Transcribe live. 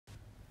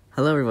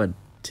Hello everyone.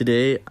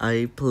 Today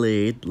I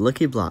played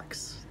Lucky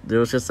Blocks. There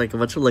was just like a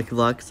bunch of Lucky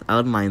Blocks. I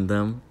would mine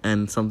them,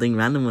 and something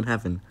random would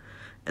happen.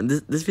 And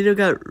this video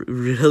got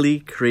really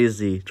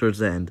crazy towards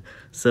the end.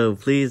 So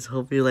please,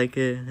 hope you like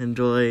it,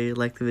 enjoy,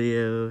 like the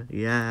video.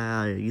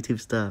 Yeah, YouTube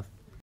stuff.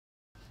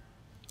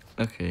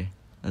 Okay,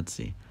 let's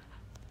see.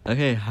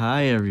 Okay,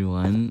 hi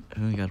everyone.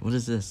 Oh my god, what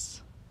is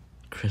this?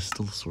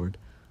 Crystal sword.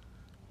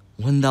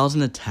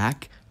 1000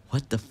 attack?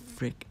 What the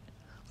frick?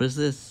 What is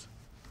this?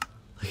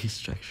 Lucky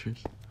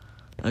structures.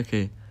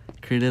 Okay,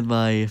 created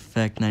by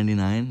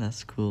Effect99.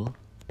 That's cool.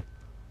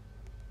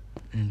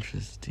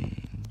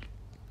 Interesting.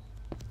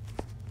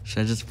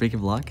 Should I just break a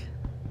block?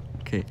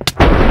 Okay.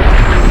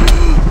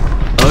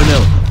 Oh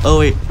no! Oh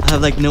wait, I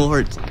have like no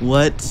hearts.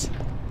 What?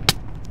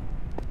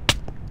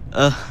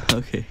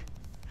 Okay.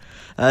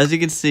 As you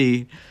can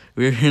see,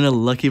 we're in a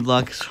Lucky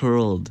Blocks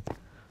world.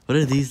 What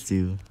do these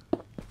do?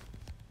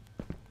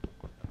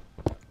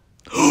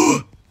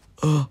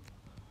 Oh.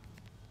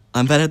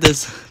 I'm bad at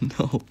this.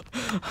 No.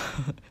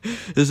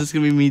 This is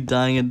gonna be me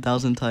dying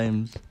 1,000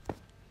 times.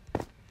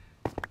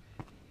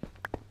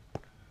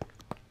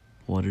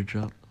 Water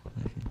drop.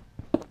 Okay.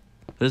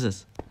 What is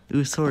this?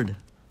 Ooh, sword.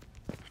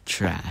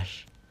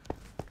 Trash.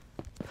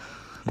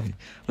 Okay.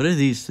 What are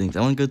these things?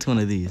 I want to go to one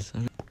of these.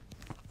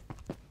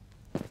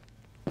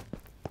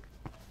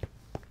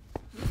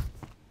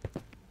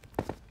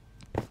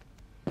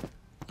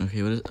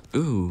 Okay, what is...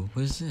 Ooh,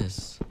 what is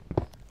this?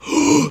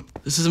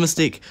 This is a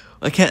mistake.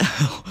 I can't...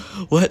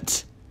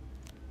 What?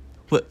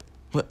 What?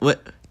 What?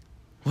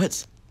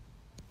 What?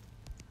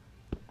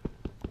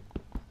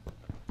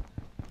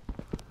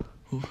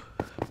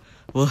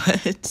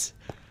 What?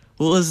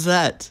 What was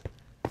that?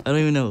 I don't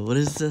even know. What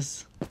is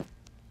this?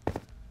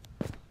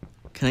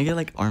 Can I get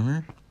like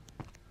armor?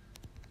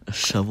 A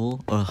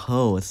shovel? Or a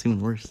hoe? It's even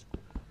worse.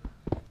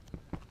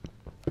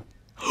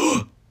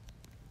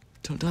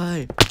 Don't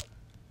die.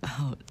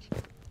 Ouch.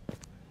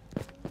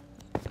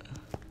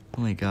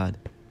 Oh my god.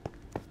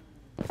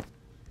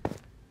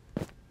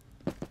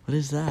 What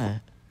is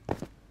that?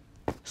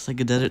 It's like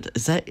a desert.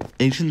 Is that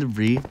ancient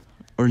debris?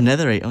 Or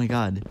netherite? Oh my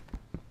god.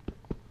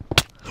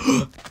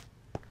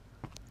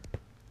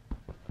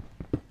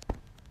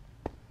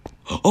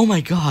 Oh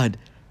my god.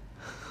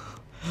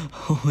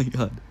 Oh my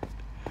god.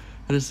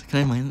 What is...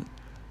 Can I mine?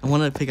 I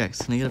want a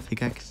pickaxe. Can I get a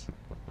pickaxe?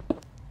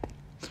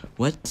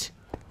 What?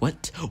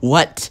 What?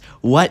 What?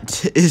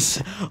 What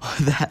is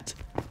that?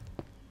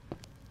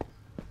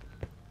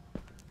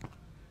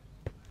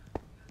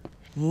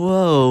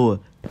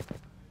 Whoa.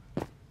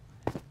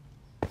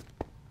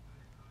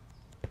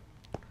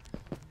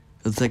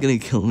 Is that gonna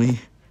kill me?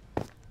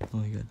 Oh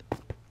my god.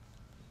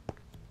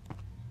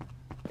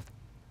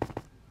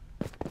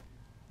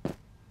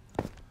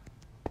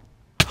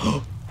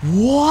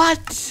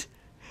 What?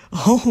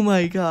 Oh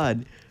my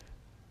god.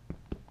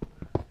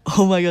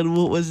 Oh my god,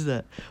 what was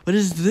that? What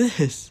is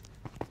this?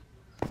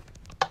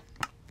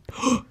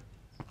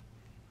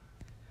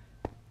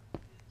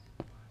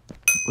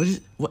 What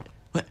is... What?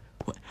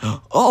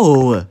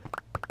 Oh!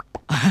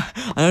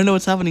 I don't know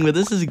what's happening, but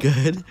this is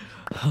good.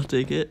 I'll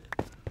take it.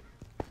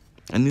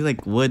 I need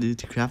like wood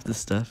to craft this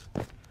stuff.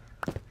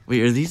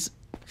 Wait, are these...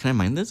 Can I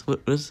mine this?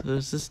 What does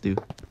this do?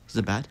 Is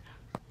it bad?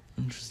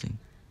 Interesting.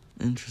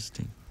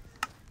 Interesting.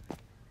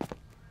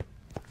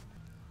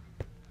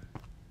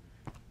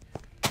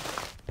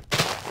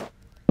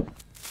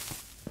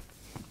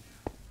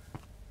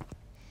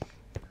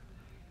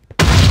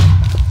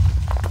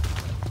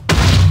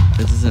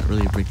 This doesn't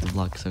really break the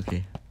blocks,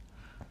 okay.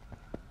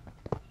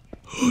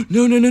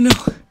 No, no, no, no!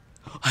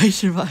 I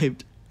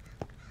survived!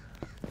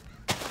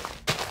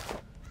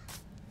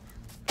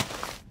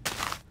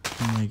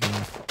 Oh my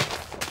god.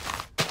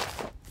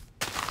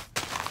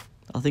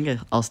 I think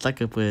I'll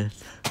stack up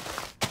with...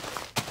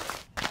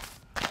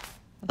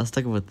 I'll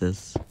stack up with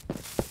this.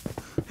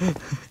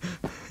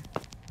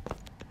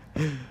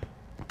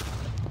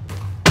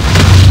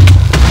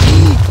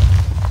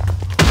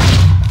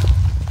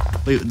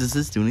 Wait, does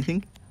this do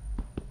anything?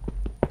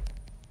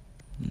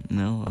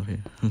 No? Okay.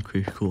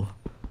 Okay, cool.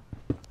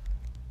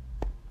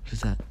 What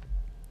is that?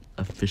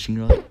 A fishing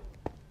rod?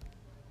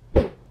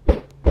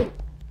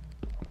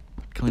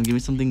 Come on, give me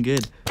something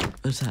good.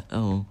 What is that?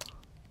 Oh.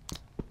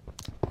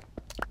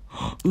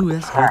 Ooh,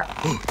 that's good.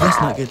 Oh,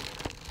 that's not good.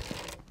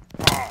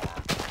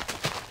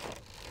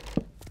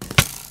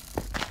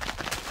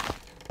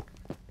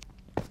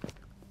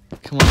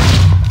 Come on.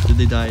 Did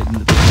they die?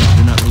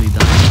 They're not really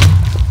dying.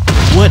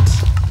 What?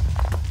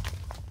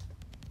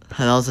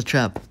 That was a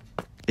trap.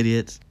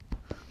 Idiots.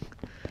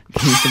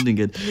 Give me something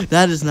good.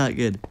 That is not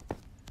good.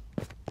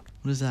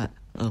 What is that?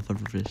 Oh,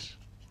 puffer fish.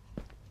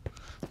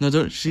 No,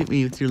 don't shoot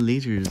me with your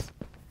lasers.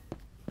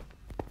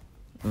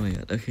 Oh my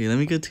god. Okay, let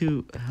me go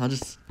to... I'll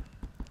just...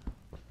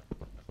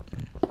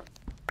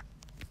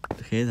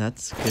 Okay,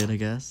 that's good, I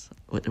guess.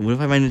 What if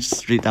I mine it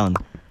straight down?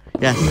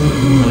 Yes,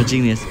 I'm a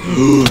genius.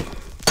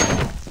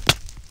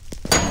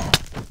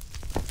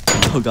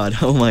 Oh god,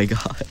 oh my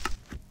god.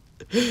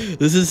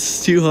 This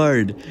is too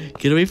hard.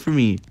 Get away from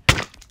me.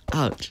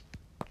 Ouch.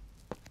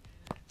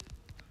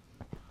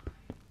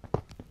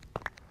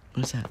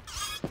 What's that?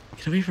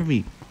 Get away from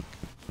me.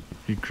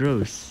 You're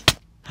gross.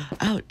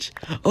 Ouch.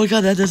 Oh my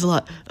god, that does a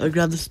lot. I'll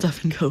grab the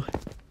stuff and go.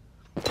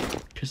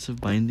 Cursive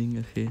binding,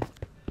 okay.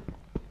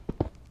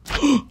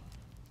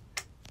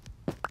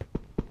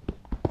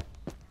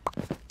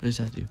 What does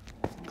that do?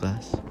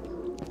 Glass.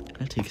 Can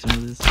I take some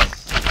of this?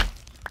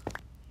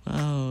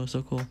 Wow,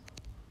 so cool.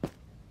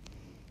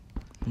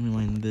 Let me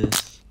mine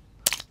this.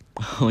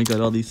 Oh my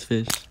god, all these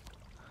fish.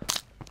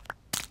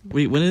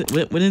 Wait, when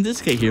did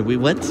this get here? Wait,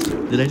 what?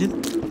 Did I do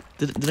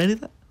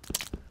that?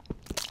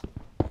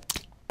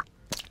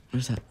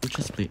 Where's that? Where's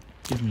chest plate?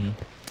 Give me.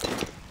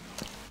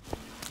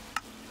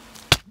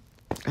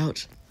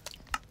 Ouch.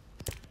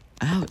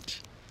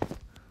 Ouch.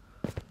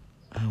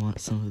 I want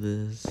some of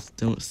this.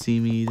 Don't see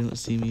me, don't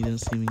see me, don't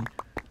see me.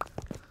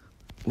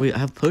 Wait, I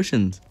have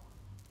potions.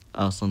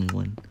 Oh, it's only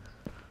one.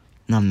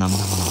 Nom nom nom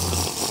nom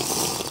nom.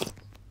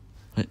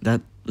 Wait,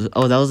 that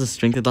was a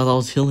strength. I thought that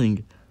was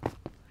healing.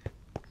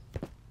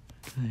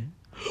 Okay.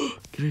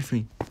 Get away from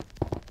me.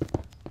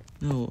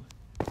 No.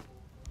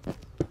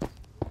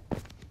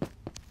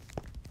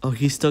 Oh,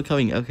 he's still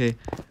coming. Okay.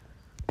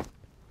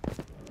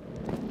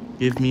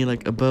 Give me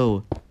like a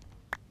bow.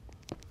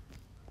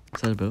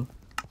 Is that a bow?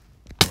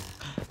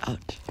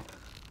 Ouch.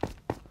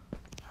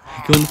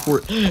 Going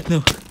for it.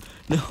 No.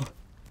 No.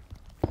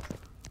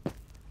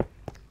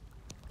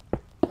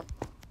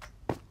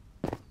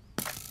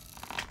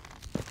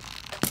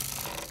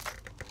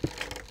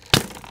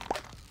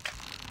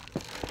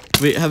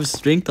 Wait, I have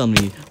strength on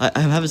me. I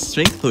have a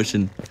strength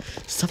potion.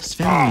 Stop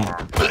spamming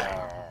me.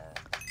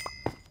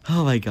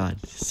 Oh my god,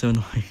 so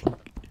annoying.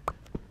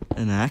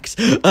 An axe?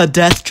 A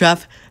death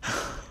trap?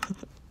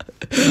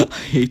 I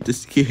hate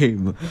this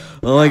game.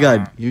 Oh my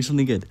god, give me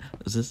something good.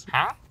 Is this?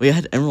 Wait, I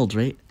had emeralds,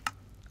 right?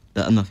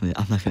 I'm not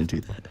gonna do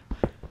that.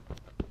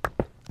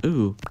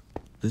 Ooh,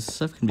 this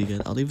stuff can be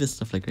good. I'll leave this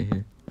stuff like right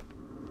here.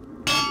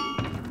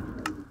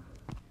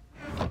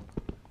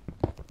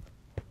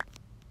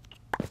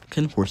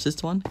 Can horses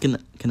spawn? Can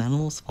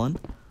animals spawn?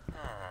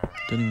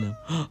 Don't even know.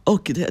 Oh,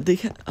 they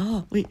can't.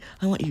 Oh, wait,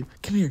 I want you.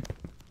 Come here.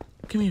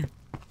 Come here.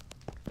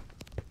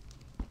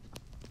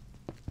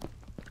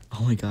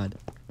 Oh my god.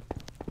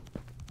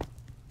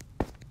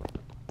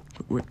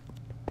 Where?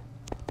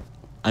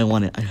 I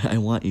want it. I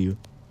want you.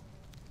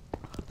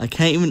 I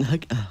can't even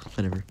hug.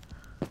 Whatever.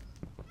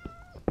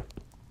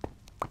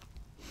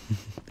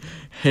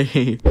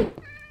 Hey.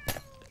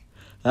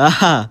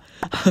 Ah.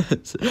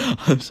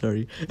 I'm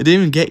sorry. I didn't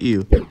even get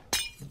you.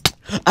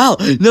 Ow!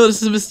 No,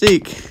 this is a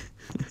mistake.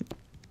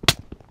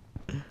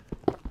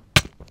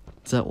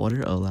 Is that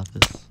water? Oh,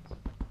 lapis.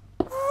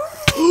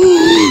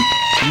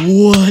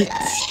 What?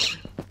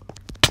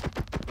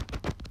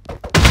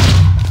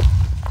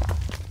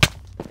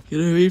 Get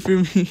away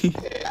from me.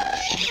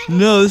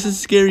 No, this is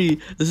scary.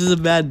 This is a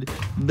bad.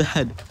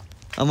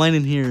 I'm mine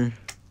in here.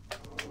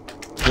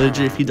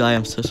 Villager, if you die,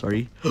 I'm so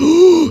sorry.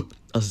 Oh,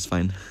 this is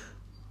fine.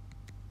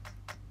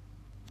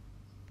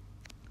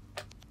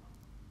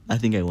 I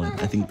think I won.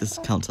 I think this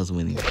counts as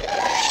winning.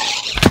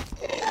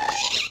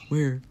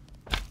 Where?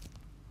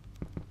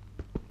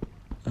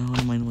 I want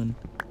to mine one.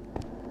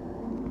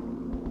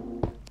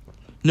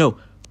 No.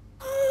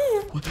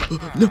 What?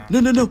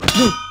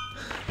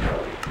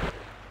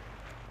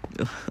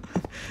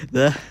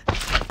 No.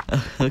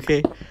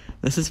 Okay.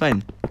 This is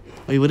fine.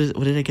 Wait, what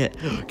did I get?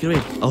 Get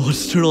away. Oh,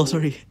 it's a turtle,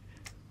 sorry.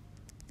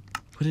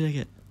 What did I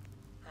get?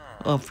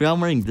 Oh, I forgot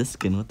I'm wearing this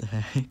skin. What the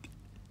heck?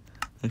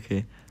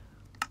 Okay.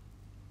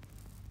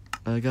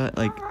 I got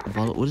like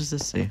bottle. What does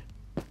this say?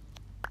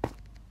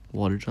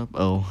 Water drop.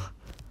 Oh.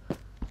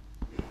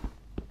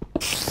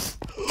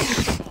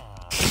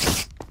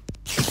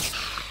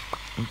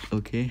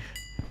 Okay.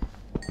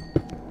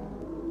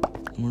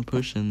 More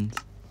potions.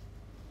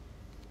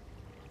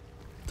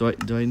 Do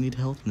I need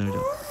help? No, I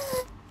don't.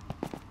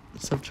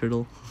 What's up,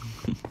 turtle?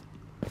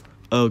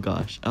 Oh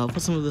gosh. I'll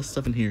put some of this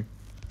stuff in here.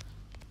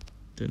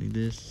 Don't need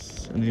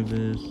this. Any of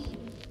this.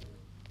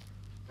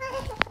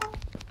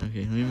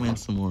 Okay, let me mine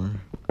some more.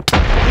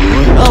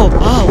 Oh,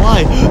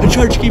 why? A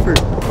charge keeper.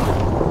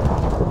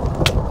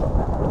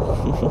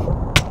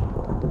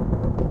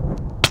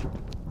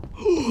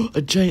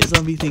 A giant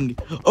zombie thing.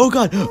 Oh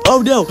god.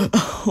 Oh no.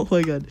 Oh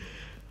my god.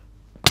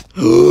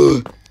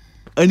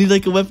 I need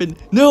like a weapon.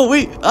 No,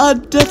 wait.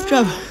 Death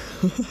trap.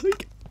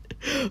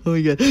 Oh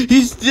my god.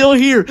 He's still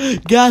here.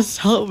 Gas,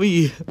 help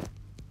me.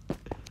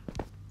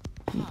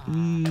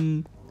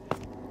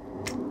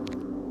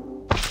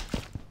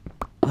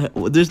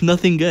 There's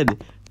nothing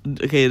good.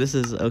 Okay, this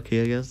is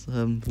okay, I guess.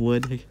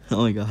 Wood.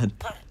 Oh my god.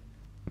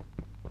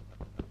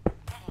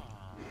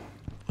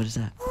 What is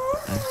that?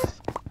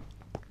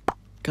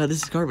 God,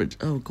 this is garbage.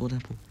 Oh, gold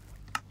apple.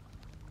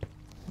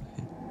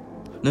 Okay.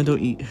 No,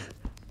 don't eat.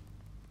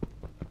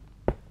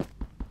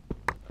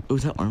 Oh,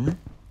 is that armor?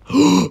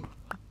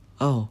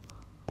 Oh.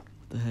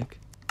 What the heck?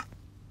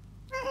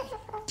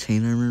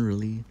 Chain armor,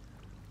 really?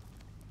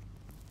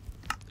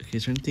 Okay,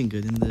 is there anything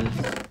good in this?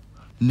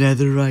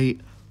 Netherite.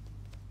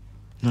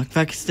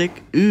 Knockback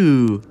stick?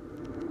 Ooh.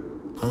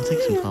 I'll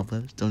take some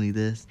cobwebs. Don't need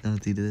this.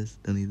 Don't need this.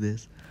 Don't need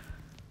this.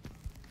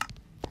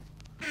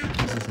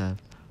 this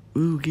have?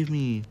 Ooh, give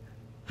me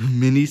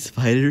mini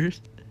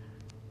spiders.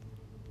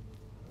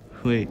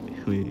 Wait.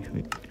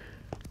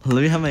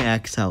 Let me have my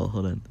axe out.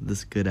 Hold on.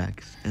 This good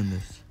axe and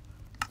this.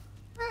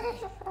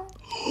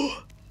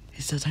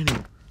 He's so tiny.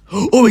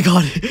 Oh my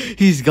god,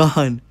 he's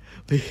gone.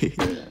 Wait.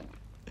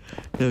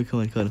 No, come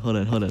on. Hold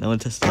on. I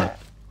want to test it out.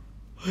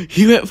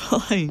 He went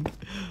flying.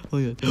 Oh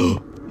my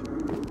god.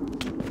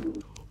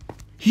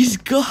 He's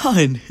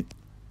gone.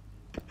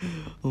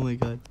 Oh my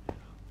god.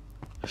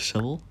 A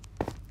shovel?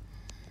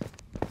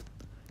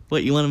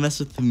 Wait, you want to mess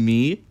with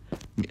me?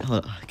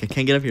 Hold on. I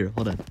can't get up here.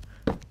 Hold on.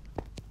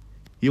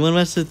 You want to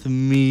mess with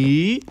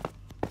me?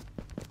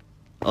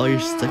 Oh, you're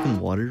stuck in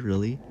water?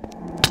 Really?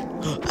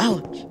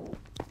 Ouch.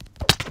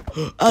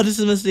 Oh, this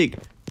is a mistake.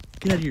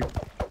 Get out of here.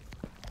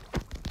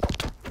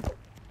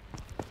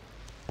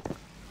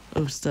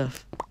 Oh,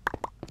 stuff.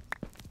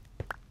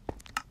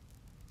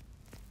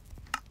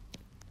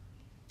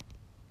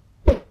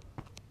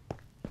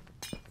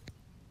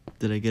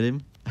 Did I get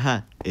him?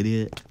 Ha,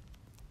 idiot.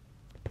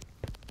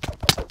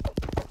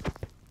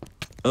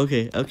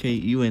 Okay,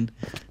 you win.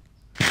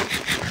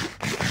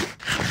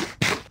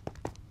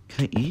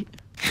 Can I eat?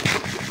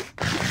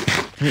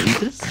 Can I eat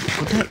this?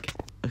 What the heck?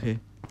 Okay.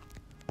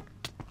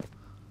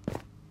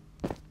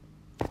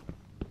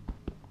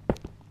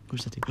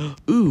 Where's that thing?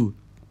 Ooh!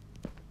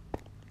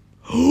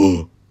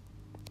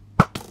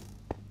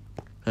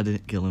 I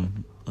didn't kill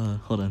him.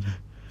 Hold on.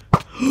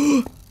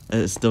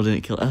 It still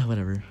didn't kill.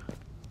 Whatever.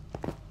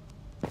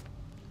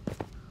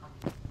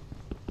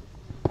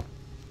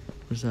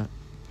 Where's that?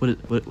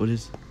 What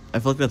is? I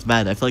feel like that's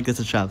bad. I feel like that's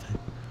a trap.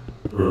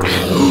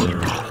 Gosh.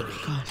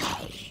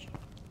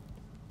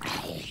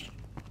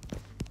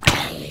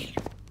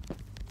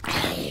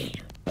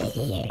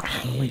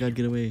 Oh my god,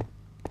 get away.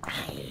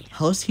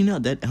 How is he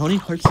not dead? How many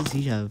hearts does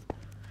he have?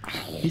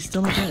 He's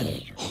still not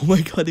dead. Oh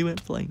my god, he went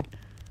flying.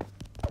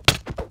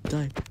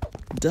 Die.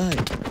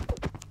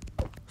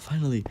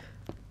 Finally.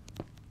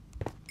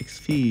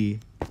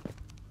 XP.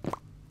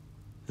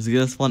 Is it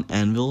gonna spawn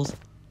anvils?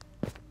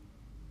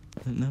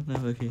 No,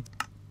 okay.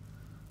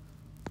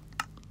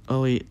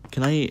 Oh wait,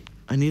 can I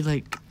need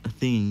like a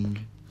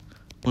thing.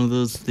 One of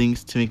those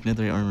things to make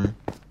netherite armor.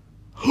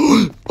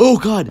 Oh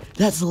god,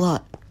 that's a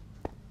lot.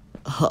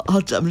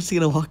 I'm just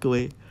gonna walk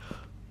away.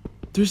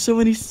 There's so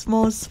many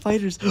small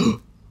spiders.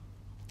 Oh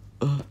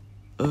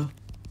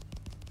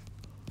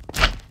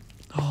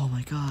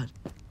my god.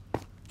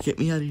 Get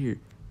me out of here.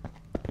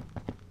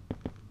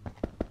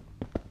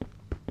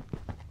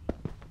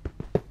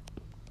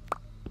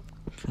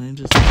 Can I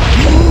just...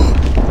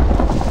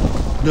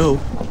 No.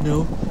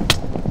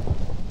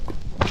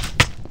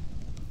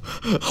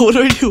 What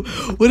do I do?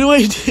 What do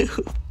I do?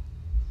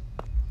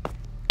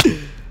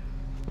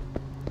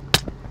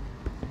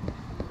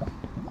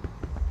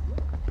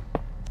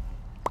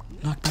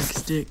 Knock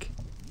stick.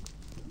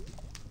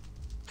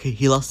 Okay,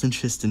 he lost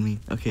interest in me.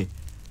 Okay.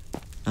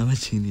 I'm a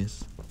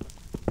genius.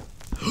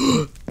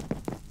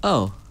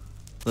 Oh.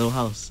 Little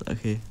house.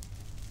 Okay.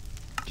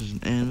 There's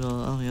an anvil.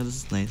 Oh yeah, this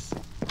is nice.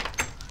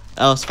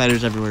 Oh,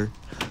 spiders everywhere.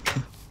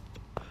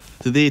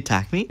 Did they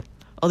attack me?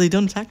 Oh, they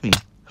don't attack me.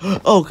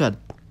 Oh god.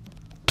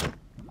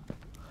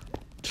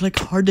 They're like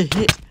hard to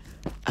hit.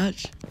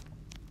 Ouch.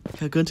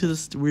 Gotta go into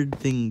this weird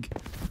thing.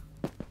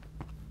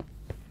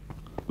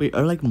 Wait,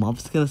 are like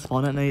mobs gonna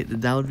spawn at night?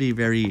 That would be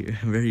very,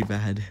 very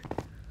bad.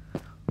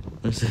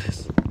 What is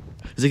this?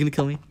 Is it gonna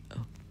kill me?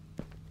 Oh.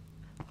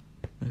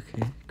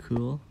 Okay,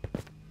 cool.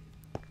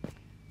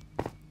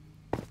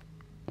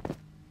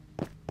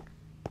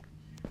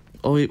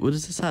 Oh wait, what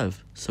does this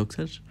have? Soak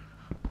touch?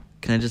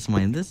 Can I just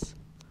mine this?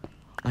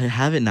 I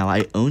have it now.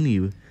 I own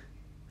you.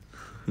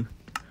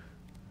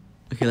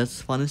 Okay, let's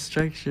spawn a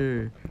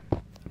structure.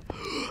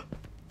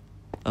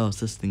 Oh,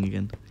 it's this thing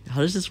again. How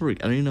does this work?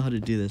 I don't even know how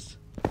to do this.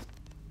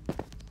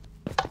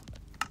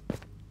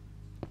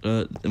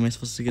 Am I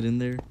supposed to get in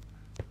there?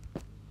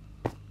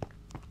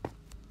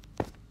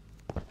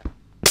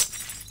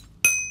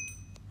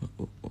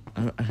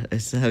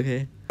 Is that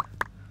okay?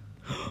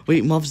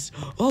 Wait, mobs.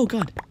 Oh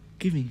god,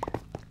 give me.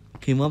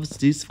 Okay, mobs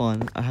do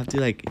spawn. I have to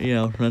like,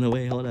 run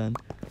away. Hold on.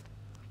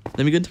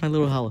 Let me go into my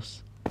little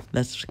house.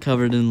 That's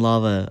covered in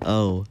lava.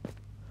 Oh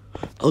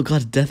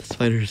god, death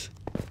spiders.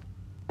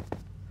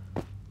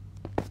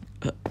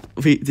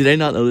 Wait, did I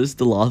not notice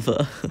the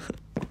lava?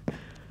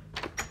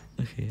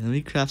 Okay, let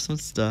me craft some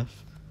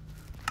stuff.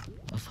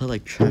 I'll put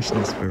like trash in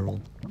this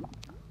barrel.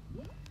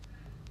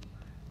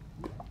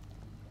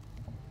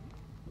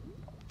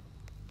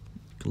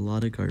 A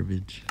lot of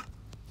garbage.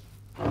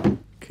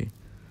 Okay,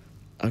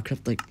 I'll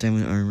craft like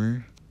diamond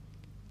armor.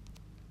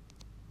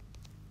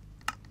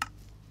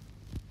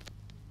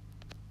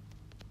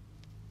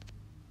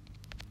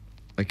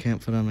 I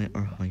can't put on my...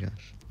 Oh my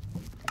gosh.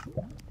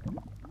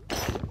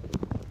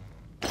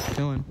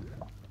 Come on.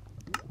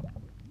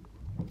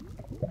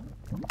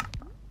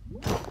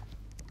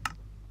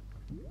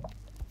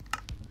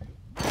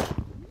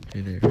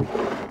 Okay, there.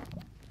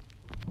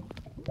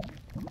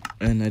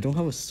 And I don't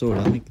have a sword.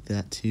 I'll make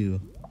that too.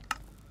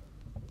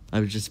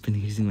 I've just been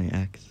using my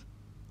axe.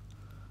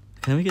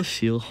 Can I make a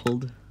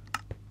shield?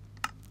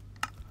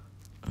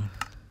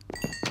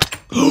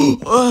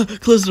 Oh,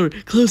 close the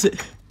door. Close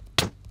it.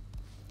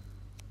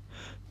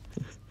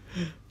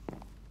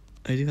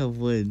 I do have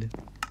wood.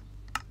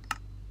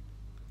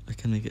 I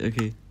can make it.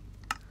 Okay.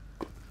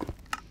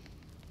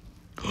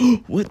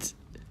 What?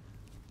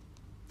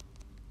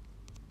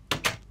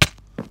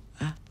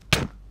 Ah,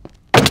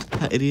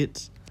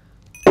 idiots.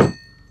 Oh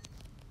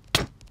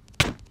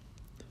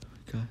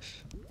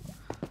gosh.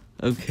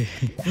 Okay.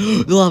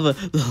 The lava.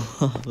 The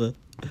lava.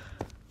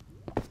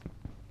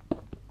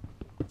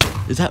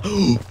 Is that?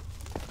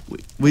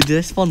 Wait, did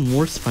I spawn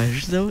more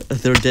spiders though?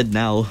 They're dead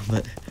now,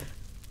 but.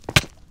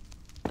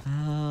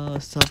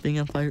 Stop being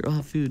on fire.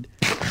 Oh, food.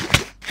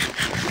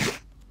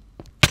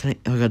 Can I?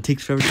 Oh god, it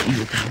takes forever to eat.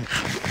 What the heck?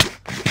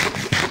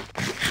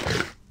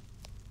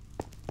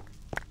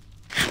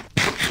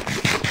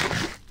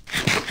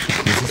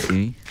 Does this see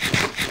me?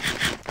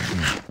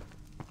 No.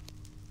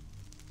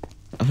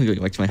 I'm gonna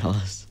go back to my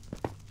house.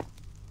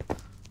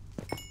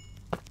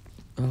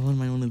 Oh, I want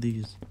one of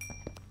these.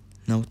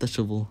 No, with the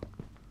shovel.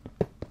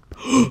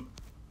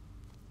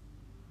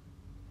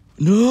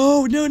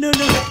 No, no, no,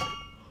 no.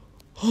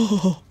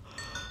 Oh.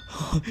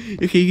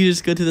 Okay, you can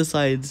just go to the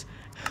sides.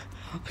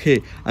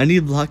 Okay, I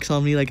need blocks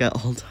on me like at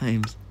all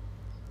times.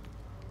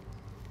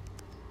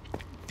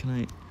 Can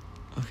I?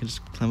 Okay,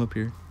 just climb up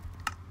here.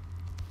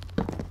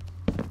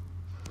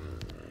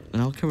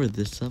 And I'll cover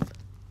this up.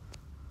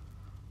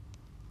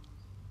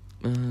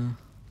 Let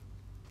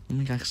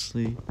me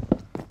actually.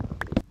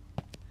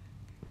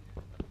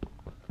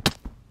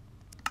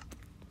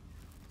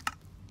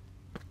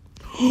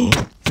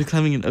 They're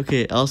climbing in.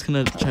 Okay, I was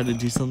gonna try to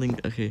do something.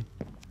 Okay.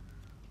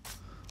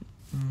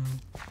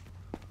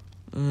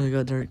 Oh, it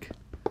got dark.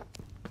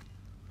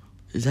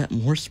 Is that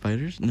more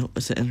spiders? No,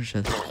 it's an ender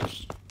chest.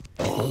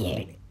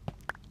 Okay.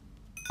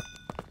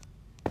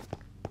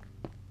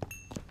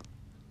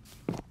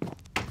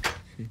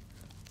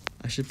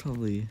 I should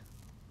probably.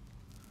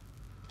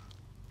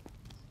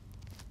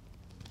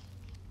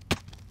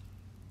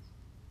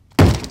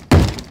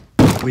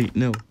 Wait,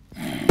 no.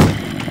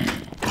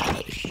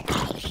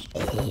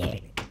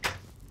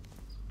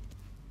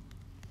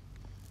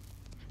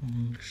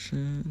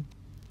 Function.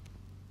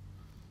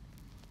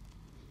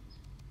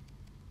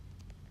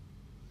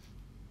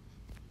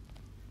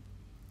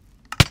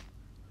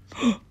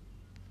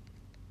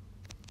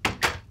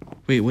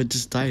 Wait, what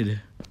just died?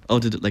 Oh,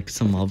 did it like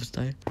some mobs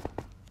die?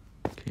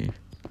 Okay.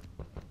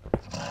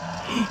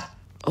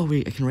 Oh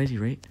wait, I can ready,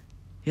 right?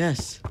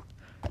 Yes.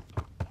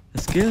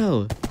 Let's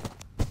go.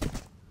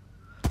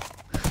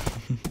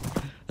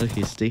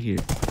 Okay, stay here.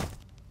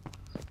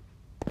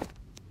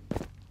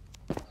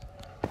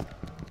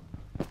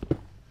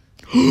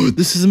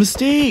 This is a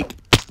mistake.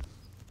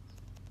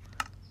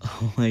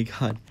 Oh my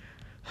god.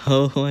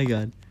 Oh my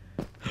god.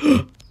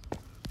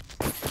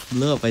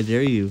 Blow up, I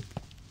dare you.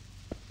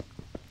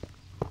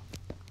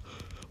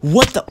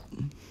 What the?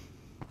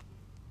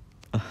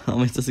 How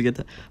am I supposed to get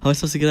that? How am I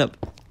supposed to get up?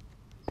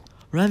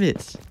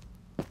 Rabbits.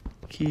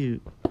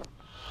 Cute.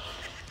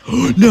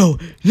 No,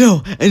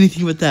 no,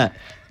 anything but that.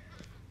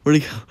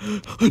 Where'd he go?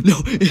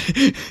 No.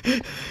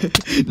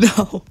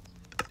 No.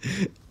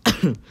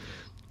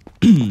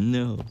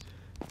 No.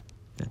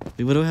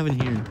 Wait, what do I have in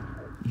here?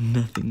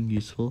 Nothing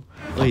useful.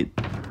 Wait.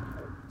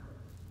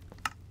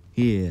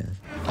 Yeah.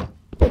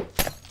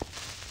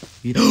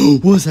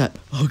 What was that?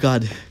 Oh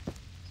god.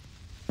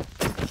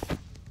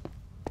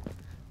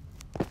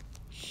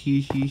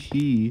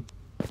 He.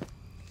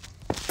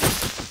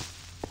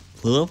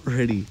 Blow up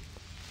already.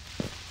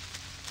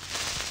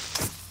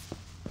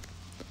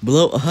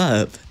 Blow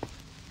up.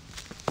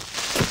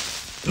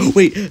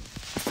 Wait.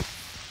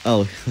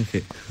 Oh,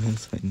 okay.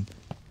 That's fine.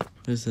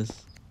 What is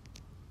this?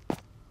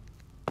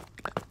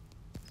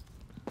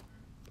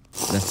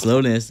 That's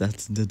slowness.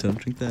 Don't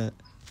drink that.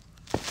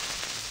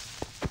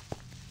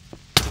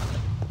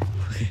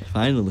 Okay,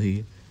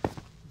 finally.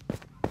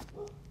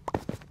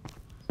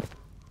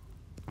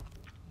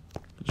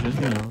 Is there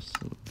anything else?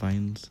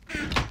 Vines.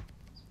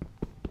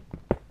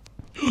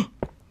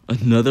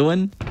 Another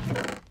one?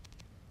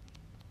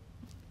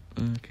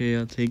 Okay,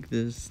 I'll take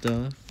this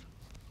stuff.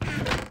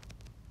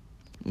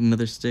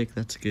 Another stick,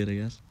 that's good, I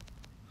guess.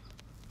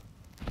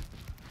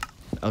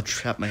 I'll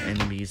trap my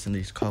enemies in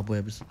these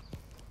cobwebs.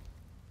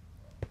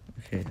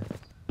 Okay.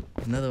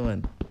 Another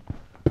one.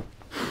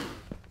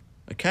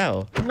 A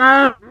cow.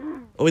 No.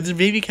 Oh, it's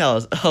baby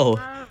cows.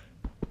 Oh.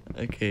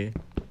 Okay.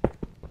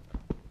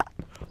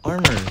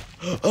 Armor.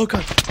 Oh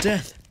god,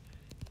 death.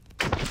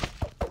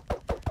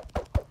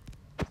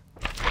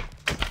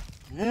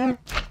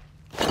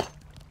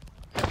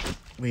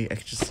 Wait, I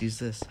could just use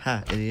this.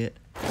 Ha, idiot.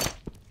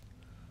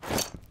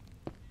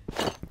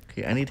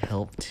 Okay, I need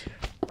help too.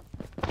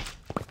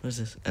 What is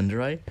this?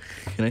 Ender eye?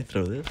 Can I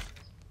throw this?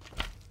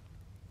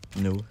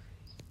 No.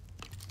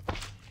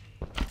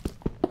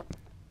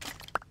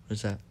 What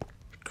is that?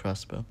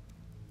 Crossbow.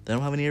 They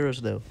don't have any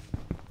arrows though.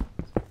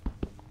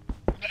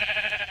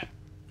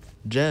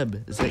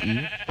 Jeb, is that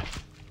you?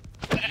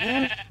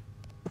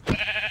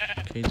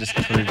 Okay, just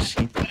killed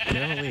sheep.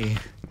 Get away.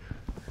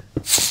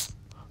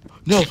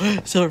 No,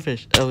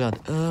 silverfish. Oh god.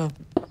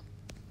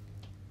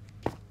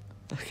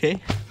 Okay.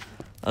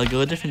 I'll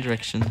go a different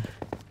direction.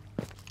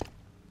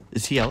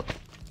 Is he out?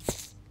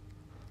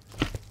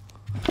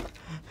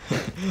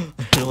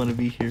 I don't want to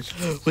be here.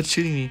 What's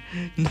shooting me?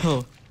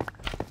 No.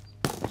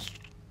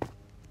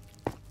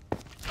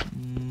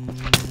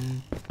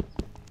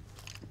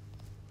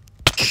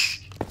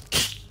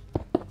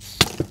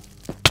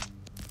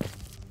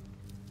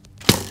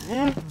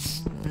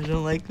 I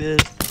don't like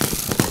this.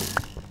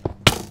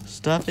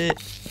 Stop it.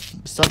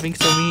 Stop being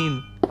so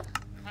mean.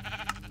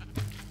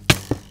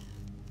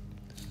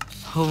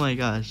 Oh my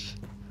gosh.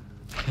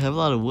 I have a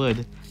lot of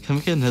wood. Can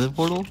we get another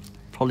portal?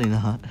 Probably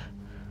not.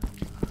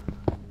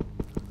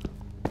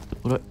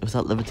 Was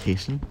that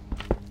levitation?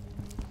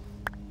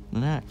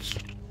 An axe.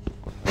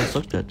 Oh,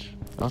 silk touch.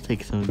 I'll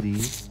take some of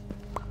these.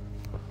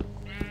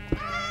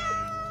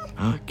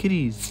 Oh,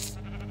 kitties.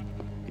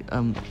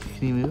 Can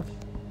you move?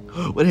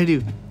 What did I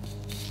do?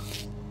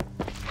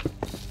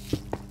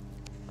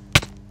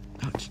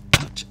 Ouch,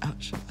 ouch,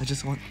 ouch. I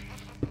just want...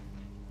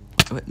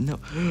 What? No.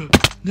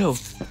 No,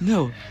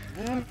 no.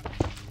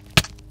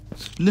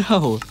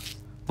 No.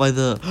 By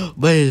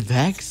the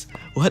Vex?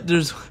 What?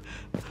 There's...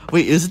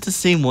 Wait, is it the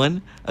same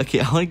one? Okay,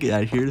 I want to get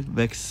out of here. The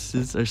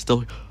Vexes are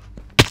still...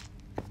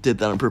 Did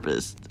that on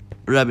purpose.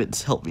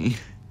 Rabbits, help me.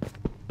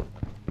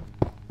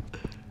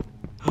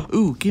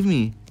 Ooh, give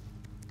me.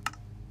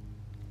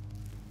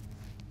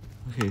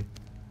 Okay.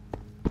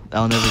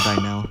 I'll never die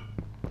now.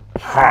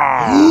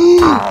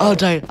 Oh,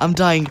 I'm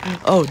dying.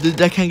 Oh,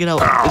 I can't get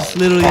out. It's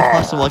literally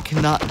impossible. I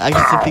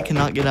simply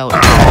cannot get out. Oh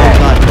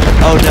god.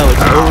 Oh no,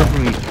 it's over for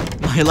me.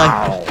 My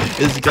life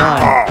is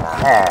gone.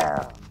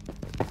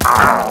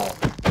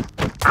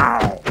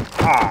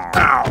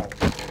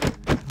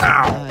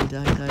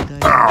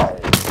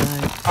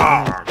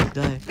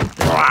 Die.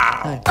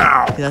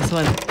 Okay, that's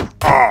one.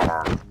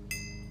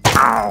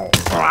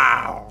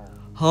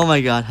 Oh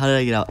my god, how did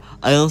I get out?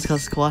 I almost got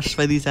squashed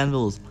by these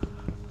anvils.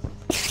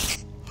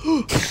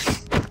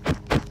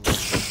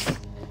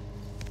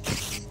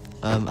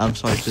 I'm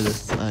sorry for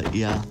this.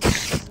 Yeah.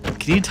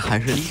 Can you die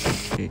already?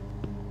 Okay.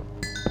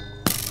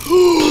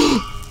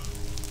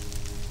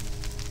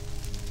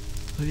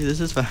 Okay,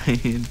 this is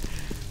fine.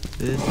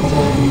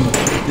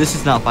 This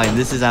is not fine.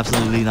 This is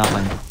absolutely not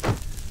fine.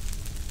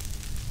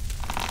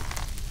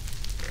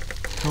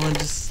 Come on,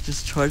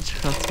 just charge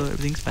crossbow.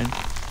 Everything's fine.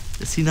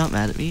 Is he not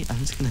mad at me? I'm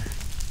just gonna...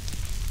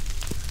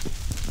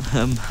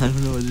 I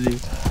don't know what to do.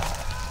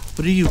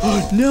 What are you?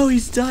 No,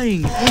 he's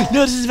dying.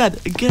 No, this is bad.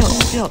 Get out,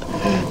 get out.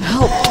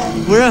 Help.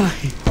 Where am I?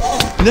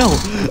 No.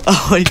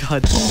 Oh my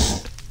god.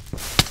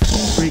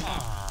 Freak.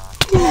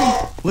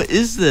 What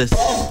is this?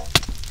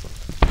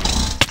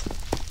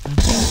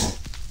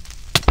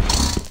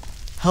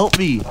 Help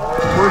me.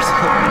 Horse,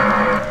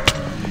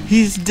 help me.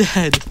 He's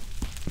dead.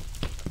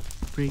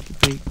 Break.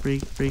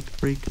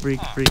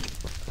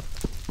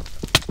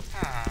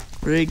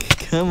 Break,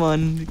 come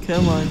on.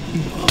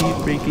 Keep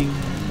breaking.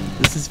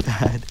 This is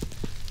bad.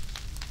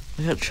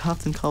 I got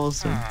chopped in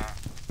cobblestone.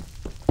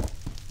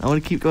 I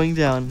want to keep going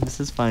down. This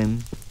is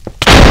fine.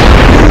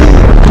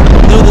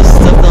 No, the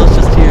stuff that was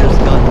just here is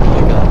gone.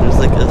 Oh my god, there's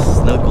like a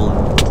snow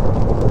golem.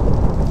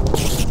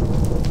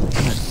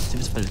 Come on,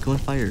 stupid spider, go on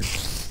fire.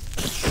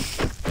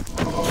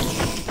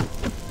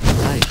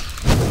 Die.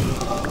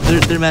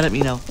 They're mad at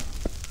me now.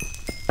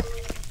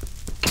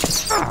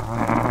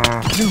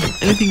 No,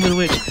 anything but a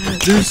witch.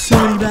 There's so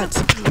many bats.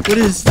 What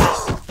is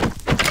this?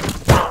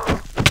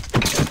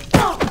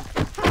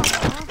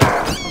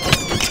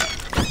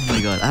 Oh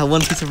my god, I have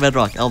one piece of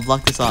bedrock. I'll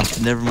block this off.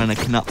 Never mind, I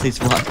cannot place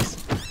blocks.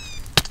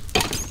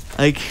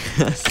 I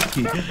can't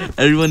see.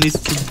 Everyone needs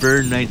to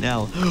burn right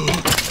now.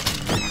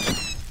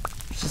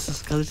 It's just a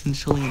skeleton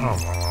chilling.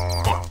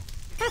 Oh,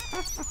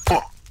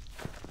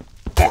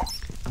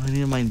 I need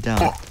to mine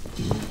down.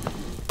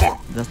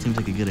 That seems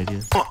like a good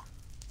idea.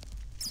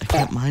 I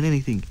can't mine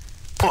anything.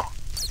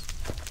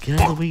 Get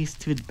out of the way, you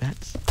stupid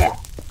bats.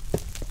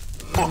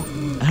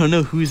 I don't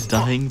know who's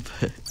dying,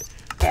 but...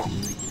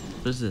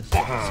 What is this?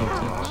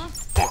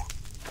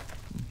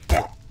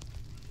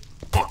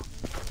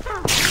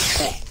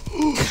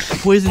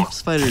 Poison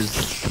spiders.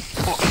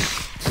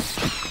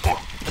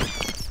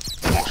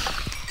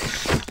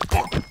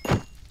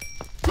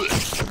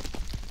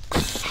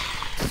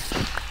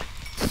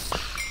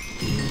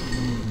 Oh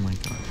my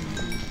god.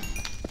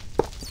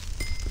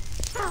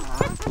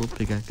 Full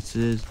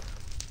pickaxes.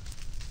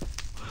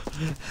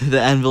 The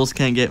anvils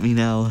can't get me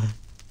now.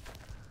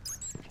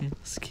 Okay,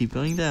 let's keep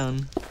going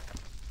down.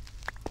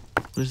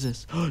 What is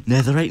this?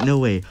 Netherite? No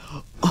way.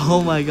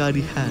 Oh my god,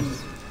 he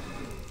has.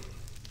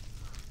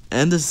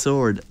 And a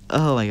sword.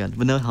 Oh my god.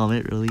 But no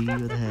helmet, really?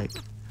 What the heck?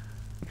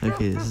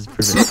 Okay, this is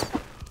perfect.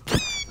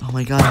 Oh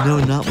my god, no,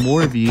 not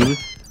more of you.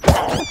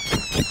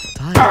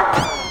 Die.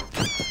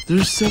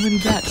 There's so many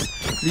bats.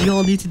 They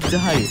all need to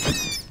die.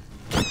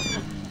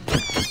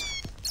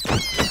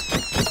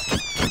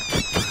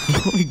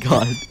 Oh my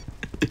god.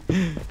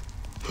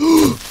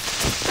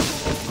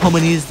 How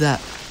many is that?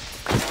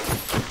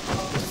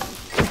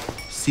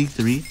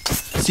 C3?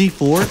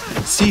 C4,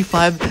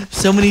 C5,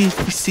 so many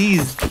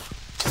C's.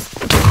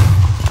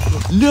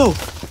 No!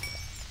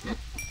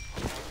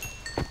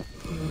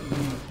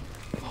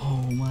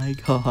 Oh my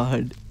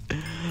god.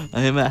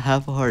 I am at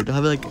half a heart. Do I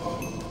have like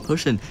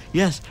potion?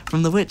 Yes,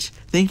 from the witch.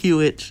 Thank you,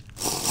 witch.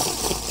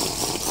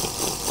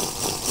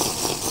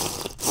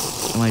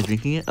 Am I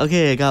drinking it?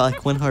 Okay, I got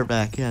like 1 heart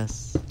back.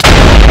 Yes. Oh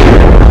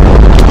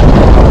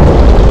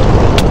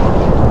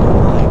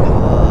my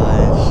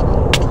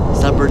gosh.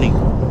 Stop burning.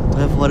 Do I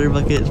have water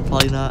bucket? It's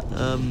probably not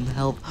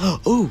help.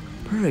 Oh,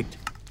 perfect.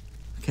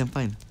 Okay, I'm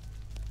fine.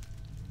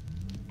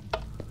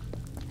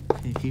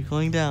 Okay, keep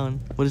going down.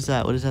 What is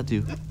that? What does that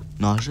do?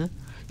 Nausea?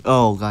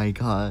 Oh my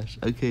gosh.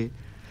 Okay.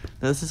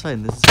 No, this is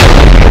fine. This is fine.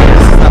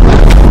 This is not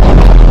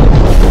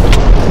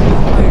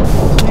fire.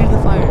 Clear the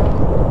fire.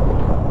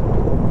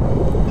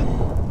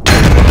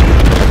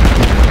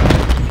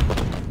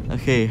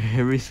 Okay,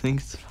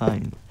 everything's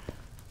fine.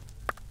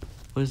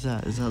 What is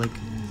that? Is that like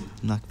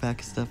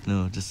knockback stuff?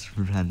 No, just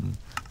random.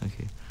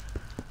 Okay.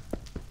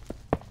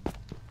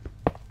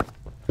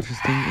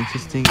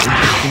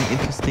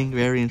 Interesting,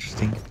 very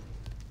interesting.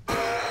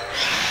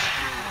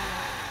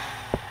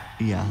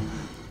 Yeah.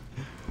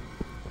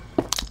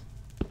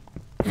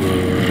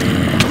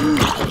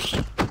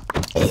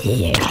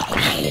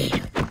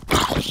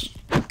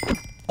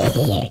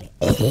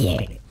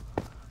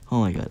 Oh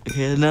my god.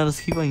 Okay, now let's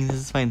keep going. This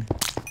is fine.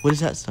 What is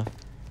that stuff?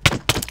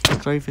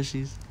 Sorry,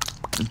 fishies.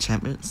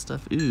 Enchantment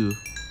stuff? Ooh.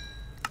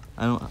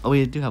 I don't. Oh,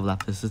 wait, I do have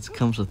lapis. It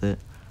comes with it.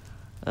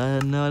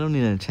 No, I don't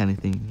need to enchant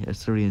anything.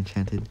 It's already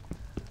enchanted.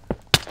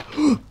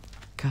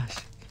 Gosh.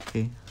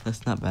 Okay,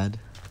 that's not bad.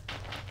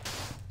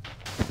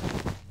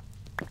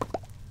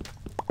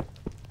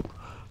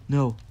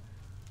 No.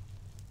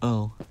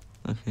 Oh.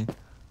 Okay.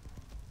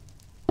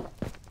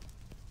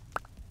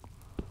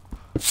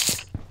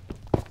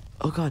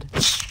 Oh god.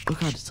 Oh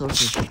god, it's over.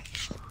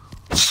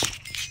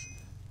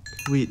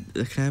 Wait,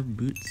 can I have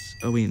boots?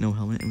 Oh wait, no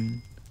helmet. I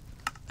mean,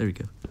 there we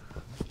go.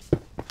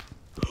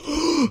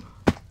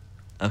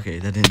 Okay,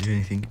 that didn't do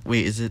anything.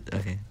 Wait, is it?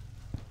 Okay.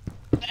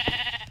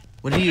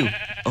 What are you?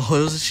 Oh,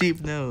 it was a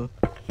sheep. No.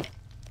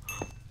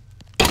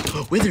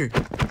 Wither.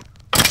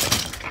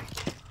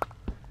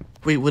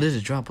 Wait, what did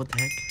it drop? What the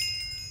heck?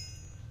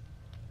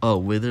 Oh,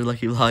 wither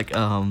lucky block.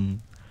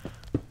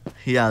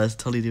 Yeah, let's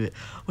totally do it.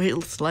 Wait,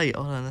 let's light.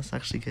 Hold on, that's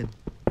actually good.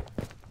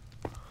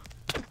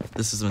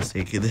 This is a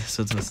mistake. This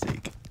was a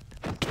mistake.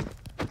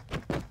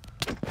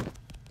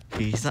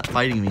 Okay, he's not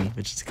fighting me,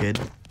 which is good.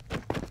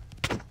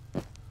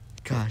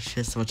 Gosh, he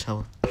has so much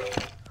health.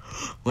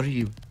 What are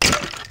you?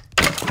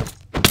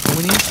 How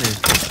many is there?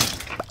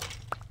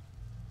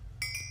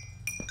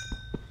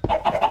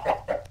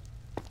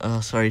 Oh,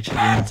 sorry,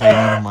 chickens.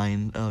 I didn't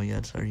mind. Oh,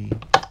 yeah, sorry.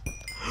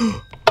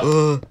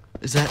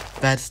 Is that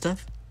bad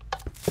stuff?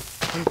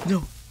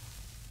 No.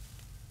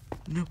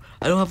 No,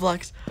 I don't have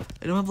blocks.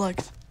 I don't have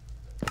blocks.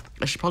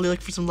 I should probably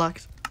look for some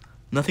blocks.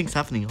 Nothing's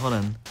happening. Hold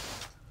on.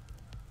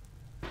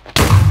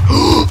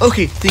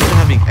 Okay, things are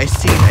happening. I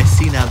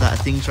see now that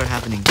things are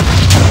happening.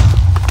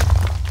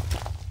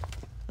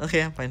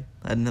 Okay, I'm fine.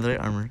 I had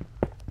another armor.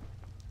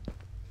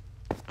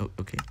 Oh,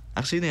 okay.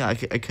 Actually, no, I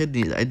could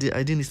need. I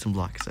do need some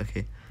blocks.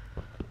 Okay.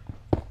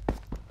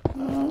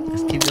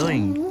 Let's keep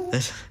going.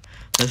 Let's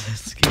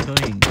keep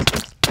going.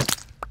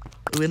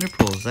 Ooh, ender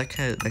pearls. That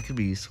could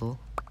be useful.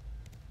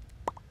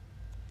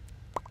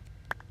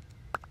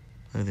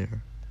 Oh,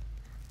 there.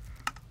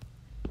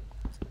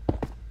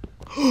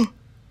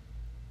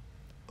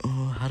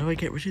 Oh, how do I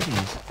get rid of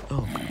these?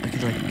 Oh, I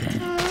could like get the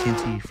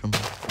TNT from.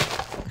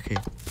 Okay.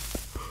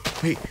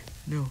 Wait,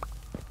 no.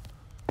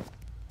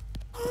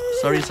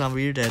 Sorry,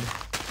 zombie, you're dead.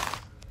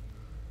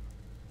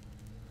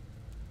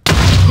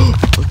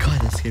 Oh god,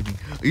 that scared me.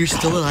 You're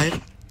still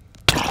alive?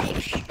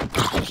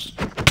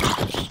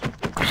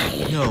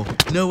 No,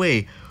 no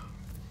way.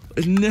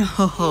 No.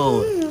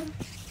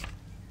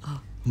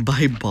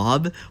 By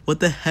Bob? What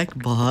the heck,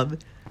 Bob?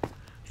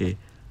 Okay.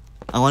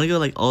 I want to go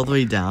like all the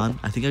way down.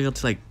 I think I got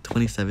to like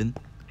 27.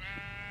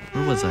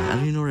 Where was I? I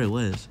don't even know where it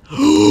was.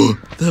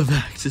 The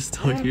max is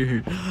still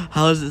here.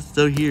 How is it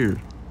still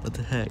here? What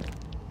the heck?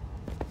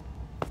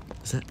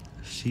 Is that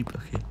a sheep?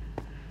 Okay.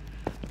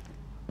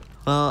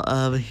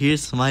 Well,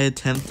 here's my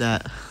attempt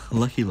at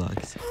Lucky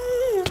Blocks.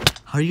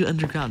 How are you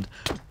underground?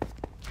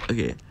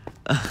 Okay.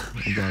 Oh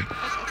my god.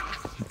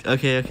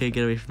 Okay,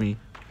 get away from me.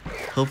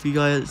 Hope you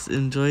guys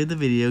enjoyed the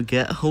video.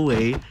 Get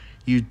away,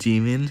 you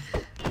demon.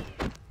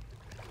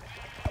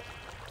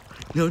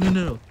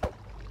 No.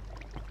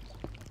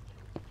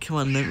 Come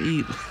on, let me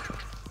eat.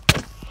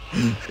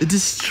 It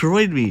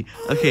destroyed me.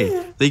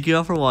 Okay, thank you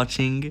all for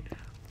watching.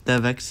 The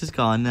Vex is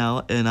gone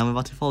now, and I'm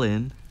about to fall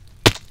in.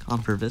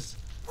 On purpose.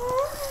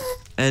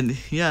 And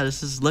yeah,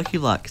 this is Lucky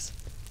Blocks.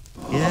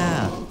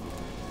 Yeah.